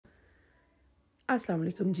अस्सलाम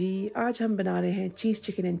वालेकुम जी। आज हम बना रहे हैं चीज़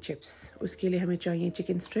चिकन एंड चिप्स। उसके लिए हमें चाहिए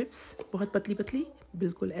चिकन स्ट्रिप्स, बहुत पतली पतली,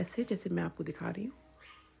 बिल्कुल ऐसे जैसे मैं आपको दिखा रही हूँ।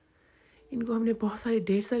 इनको हमने बहुत सारे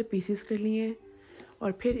ढेर सारे पीसेस कर लिए हैं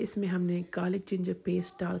और फिर इसमें हमने गार्लिक जिंजर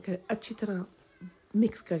पेस्ट डालकर अच्छी तरह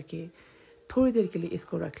मिक्स करके थोड़ी देर के लिए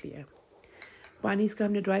इसको रख लिया। पानी इसका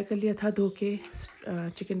हमने ड्राई कर लिया था धो के।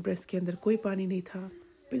 चिकन ब्रेस्ट के अंदर कोई पानी नहीं था,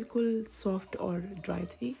 बिल्कुल सॉफ्ट और ड्राई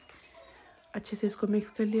थी। अच्छे से इसको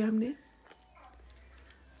मिक्स कर लिया हमने।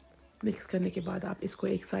 मिक्स करने के बाद आप इसको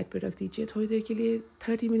एक साइड पे रख दीजिए थोड़ी देर के लिए,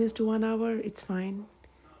 30 minutes to 1 our, it's fine.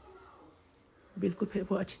 बिल्कुल फिर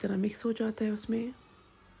वो अच्छी तरह मिक्स हो जाता है उसमें।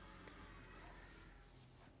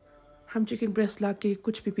 हम चिकन ब्रेस्ट ला के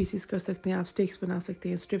कुछ भी पीसेस कर सकते हैं, आप स्टेक्स बना सकते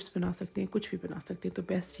हैं, स्ट्रिप्स बना सकते हैं, कुछ भी बना सकते हैं, तो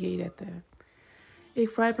बेस्ट यही रहता है। एक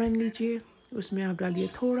फ्राई पैन लीजिए, उसमें आप डालिए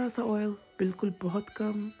थोड़ा सा ऑयल, बिल्कुल बहुत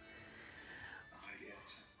कम,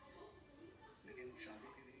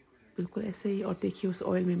 बिल्कुल ऐसे ही। और देखिए उस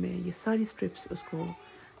ऑयल में मैं ये सारी स्ट्रिप्स उसको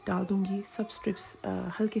डाल दूँगी। सब स्ट्रिप्स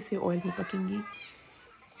हल्के से ऑयल में पकेंगी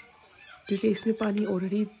क्योंकि इसमें पानी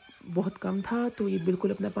ऑलरेडी बहुत कम था, तो ये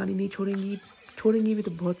बिल्कुल अपना पानी नहीं छोड़ेंगी। छोड़ेंगी भी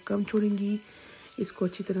तो बहुत कम छोड़ेंगी। इसको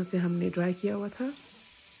अच्छी तरह से हमने ड्राई किया हुआ था।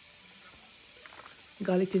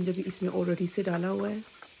 गार्लिक जिंजर भी इसमें ऑलरेडी से डाला हुआ है,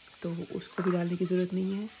 तो उसको भी डालने की ज़रूरत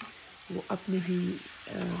नहीं है, वो अपने ही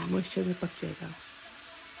मॉइस्चर में पक जाएगा।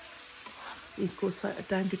 इसको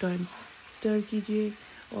टाइम टू टाइम स्टर कीजिए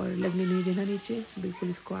और लगने नहीं देना नीचे। बिल्कुल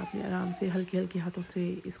इसको आपने आराम से हल्के हल्के हाथों से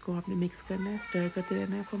इसको आपने मिक्स करना है, स्टर करते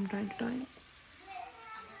रहना है फ्रॉम टाइम टू टाइम।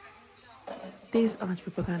 तेज़ आंच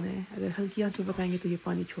पे पकाना है, अगर हल्की आंच पे पकाएंगे तो ये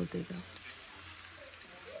पानी छोड़ देगा।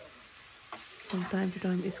 फ्रॉम टाइम टू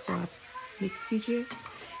टाइम इसको आप मिक्स कीजिए।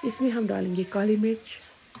 इसमें हम डालेंगे काली मिर्च,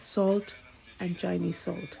 सॉल्ट एंड चाइनीज़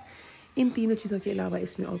सॉल्ट। इन तीनों चीज़ों के अलावा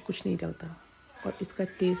इसमें और कुछ नहीं डलता और इसका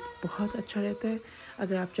टेस्ट बहुत अच्छा रहता है।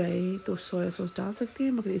 अगर आप चाहें तो सोया सॉस डाल सकते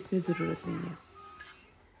हैं, मगर इसमें ज़रूरत नहीं है।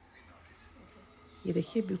 ये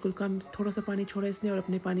देखिए बिल्कुल कम, थोड़ा सा पानी छोड़ा इसने और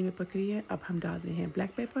अपने पानी में पक रही है। अब हम डाल रहे हैं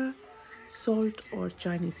ब्लैक पेपर, सॉल्ट और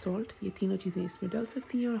चाइनीज़ सॉल्ट। ये तीनों चीज़ें इसमें डाल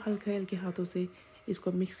सकती हैं और हल्के हल्के हाथों से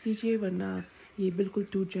इसको मिक्स कीजिए, वरना ये बिल्कुल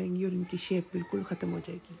टूट जाएंगी और इनकी शेप बिल्कुल ख़त्म हो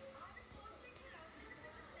जाएगी।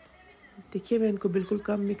 देखिए मैं इनको बिल्कुल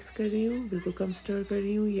कम मिक्स कर रही हूँ, बिल्कुल कम स्टर कर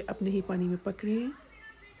रही हूँ, ये अपने ही पानी में पक रही हैं।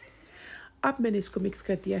 अब मैंने इसको मिक्स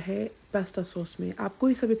कर दिया है पास्ता सॉस में। आप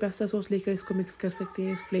कोई सा भी पास्ता सॉस लेकर इसको मिक्स कर सकते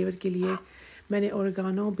हैं। इस फ्लेवर के लिए मैंने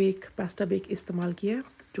ओरिगानो बेक पास्ता बेक इस्तेमाल किया,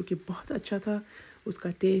 जो कि बहुत अच्छा था। उसका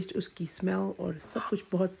टेस्ट, उसकी स्मेल और सब कुछ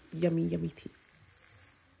बहुत यमी यमी थी।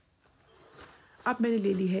 अब मैंने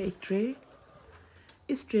ले ली है एक ट्रे।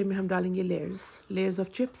 इस ट्रे में हम डालेंगे लेयर्स ऑफ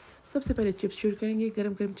चिप्स। सबसे पहले चिप्स शुरू करेंगे।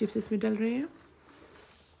 गरम गरम चिप्स इसमें डल रहे हैं।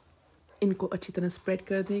 इनको अच्छी तरह स्प्रेड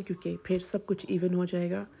कर दें क्योंकि फिर सब कुछ इवन हो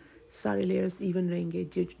जाएगा, सारे लेयर्स इवन रहेंगे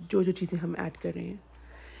जो जो चीज़ें हम ऐड कर रहे हैं।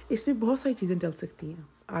 इसमें बहुत सारी चीज़ें डल सकती हैं,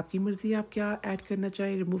 आपकी मर्ज़ी आप क्या ऐड करना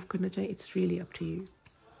चाहें, रिमूव करना चाहें, it's really up to you.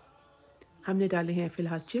 हमने डाले हैं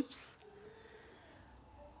फ़िलहाल चिप्स।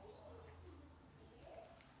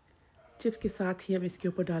 चिप्स के साथ ही हम इसके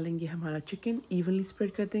ऊपर डालेंगे हमारा चिकन, इवनली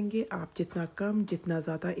स्प्रेड कर देंगे। आप जितना कम जितना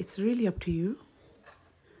ज़्यादा, it's really up to you.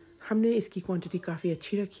 हमने इसकी क्वांटिटी काफ़ी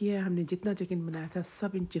अच्छी रखी है। हमने जितना चिकन बनाया था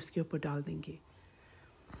सब इन चिप्स के ऊपर डाल देंगे।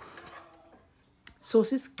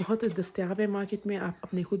 सॉसेस बहुत दस्तयाब है मार्केट में, आप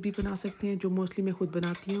अपने खुद भी बना सकते हैं, जो मोस्टली मैं खुद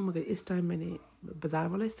बनाती हूँ, मगर इस टाइम मैंने बाज़ार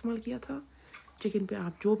वाला इस्तेमाल किया था। चिकन पे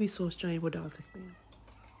आप जो भी सॉस चाहें वो डाल सकते हैं।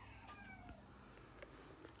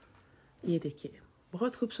 ये देखिए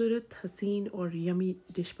बहुत खूबसूरत, हसीन और यमी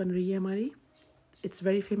डिश बन रही है हमारी। It's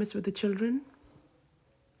very famous with the children,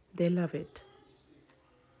 they love it.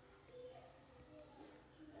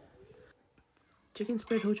 Chicken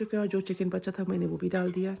spread हो चुका है और जो चिकन बचा था मैंने वो भी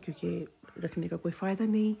डाल दिया क्योंकि रखने का कोई फ़ायदा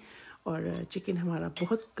नहीं। और चिकन हमारा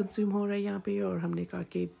बहुत कंज्यूम हो रहा है यहाँ पे और हमने कहा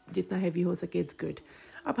कि जितना हैवी हो सके इट्स गुड।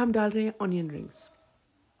 अब हम डाल रहे हैं ऑनियन रिंग्स।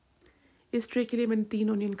 इस ट्रे के लिए मैंने 3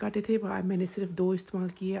 ऑनियन काटे थे, मैंने सिर्फ 2 इस्तेमाल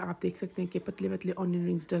किए। आप देख सकते हैं कि पतले पतले ऑनियन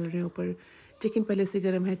रिंग्स डल रहे हैं ऊपर। चिकन पहले से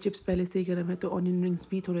गर्म है, चिप्स पहले से ही गर्म है, तो ऑनियन रिंग्स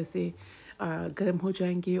भी थोड़े से गर्म हो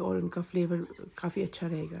जाएंगे और उनका फ्लेवर काफ़ी अच्छा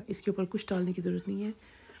रहेगा। इसके ऊपर कुछ डालने की ज़रूरत नहीं है,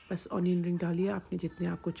 बस ऑनियन रिंग डालिए आपने जितने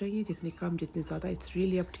आपको चाहिए, जितने कम जितने ज़्यादा, it's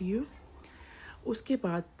really up to you. उसके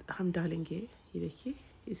बाद हम डालेंगे, ये देखिए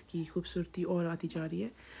इसकी खूबसूरती और आती जा रही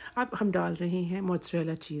है। अब हम डाल रहे हैं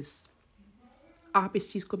मोज़रेला चीज़। आप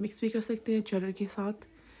इस चीज़ को मिक्स भी कर सकते हैं चेडर के साथ,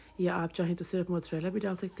 या आप चाहें तो सिर्फ मोज़रेला भी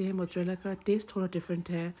डाल सकते हैं। मोज़रेला का टेस्ट थोड़ा डिफरेंट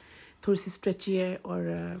है, थोड़ी सी स्ट्रेची है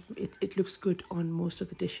और it looks good on most of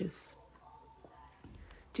the dishes.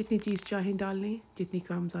 जितनी चीज़ चाहें डाल लें, जितनी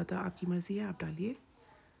कम ज़्यादा आपकी मर्ज़ी है, आप डालिए।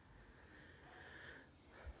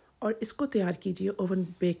 और इसको तैयार कीजिए ओवन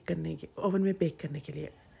में बेक करने के लिए।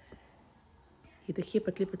 ये देखिए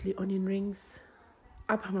पतली पतली ऑनियन रिंग्स।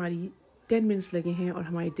 अब हमारी 10 मिनट्स लगे हैं और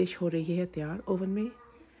हमारी डिश हो रही है तैयार ओवन में।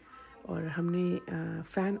 और हमने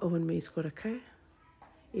फ़ैन ओवन में इसको रखा है।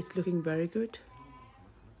 It's looking very good.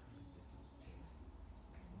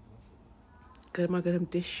 गर्मा गर्म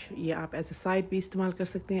डिश, ये आप एज अ साइड भी इस्तेमाल कर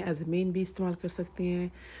सकते हैं, एज अ मेन भी इस्तेमाल कर सकते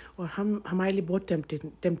हैं। और हमारे लिए बहुत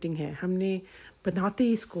टेम्पटिंग है। हमने बनाते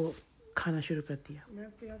ही इसको खाना शुरू कर दिया। मैं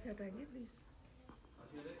उसको यहाँ से हटाएंगे प्लीज़।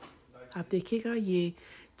 आप देखिएगा ये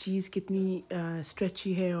चीज़ कितनी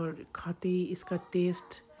स्ट्रेची है और खाते ही इसका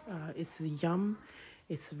test it's Yama.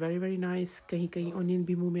 It's very very nice. कहीं कहीं ऑनियन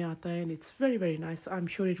भी मुंह में आता है and it's very very nice. I am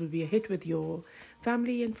sure it will be a hit with your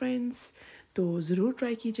family and friends. तो ज़रूर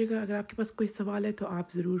ट्राई कीजिएगा। अगर आपके पास कोई सवाल है तो आप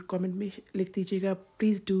ज़रूर कमेंट में लिख दीजिएगा।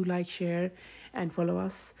 Please do like share and follow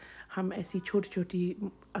us. हम ऐसी छोटी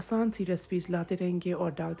छोटी आसान सी रेसिपीज़ लाते रहेंगे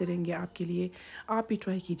और डालते रहेंगे आपके लिए। आप भी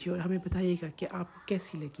ट्राई कीजिए और हमें बताइएगा कि आपको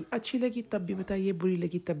कैसी लगी। अच्छी लगी तब भी बताइए, बुरी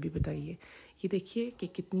लगी तब भी बताइए। ये देखिए कि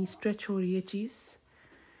कितनी स्ट्रेच हो रही है चीज़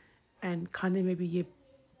एंड खाने में भी ये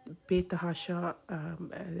बेतहाशा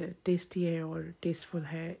टेस्टी है और टेस्टफुल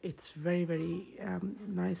है। It's very very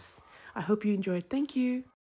nice. I hope you enjoy. Thank you.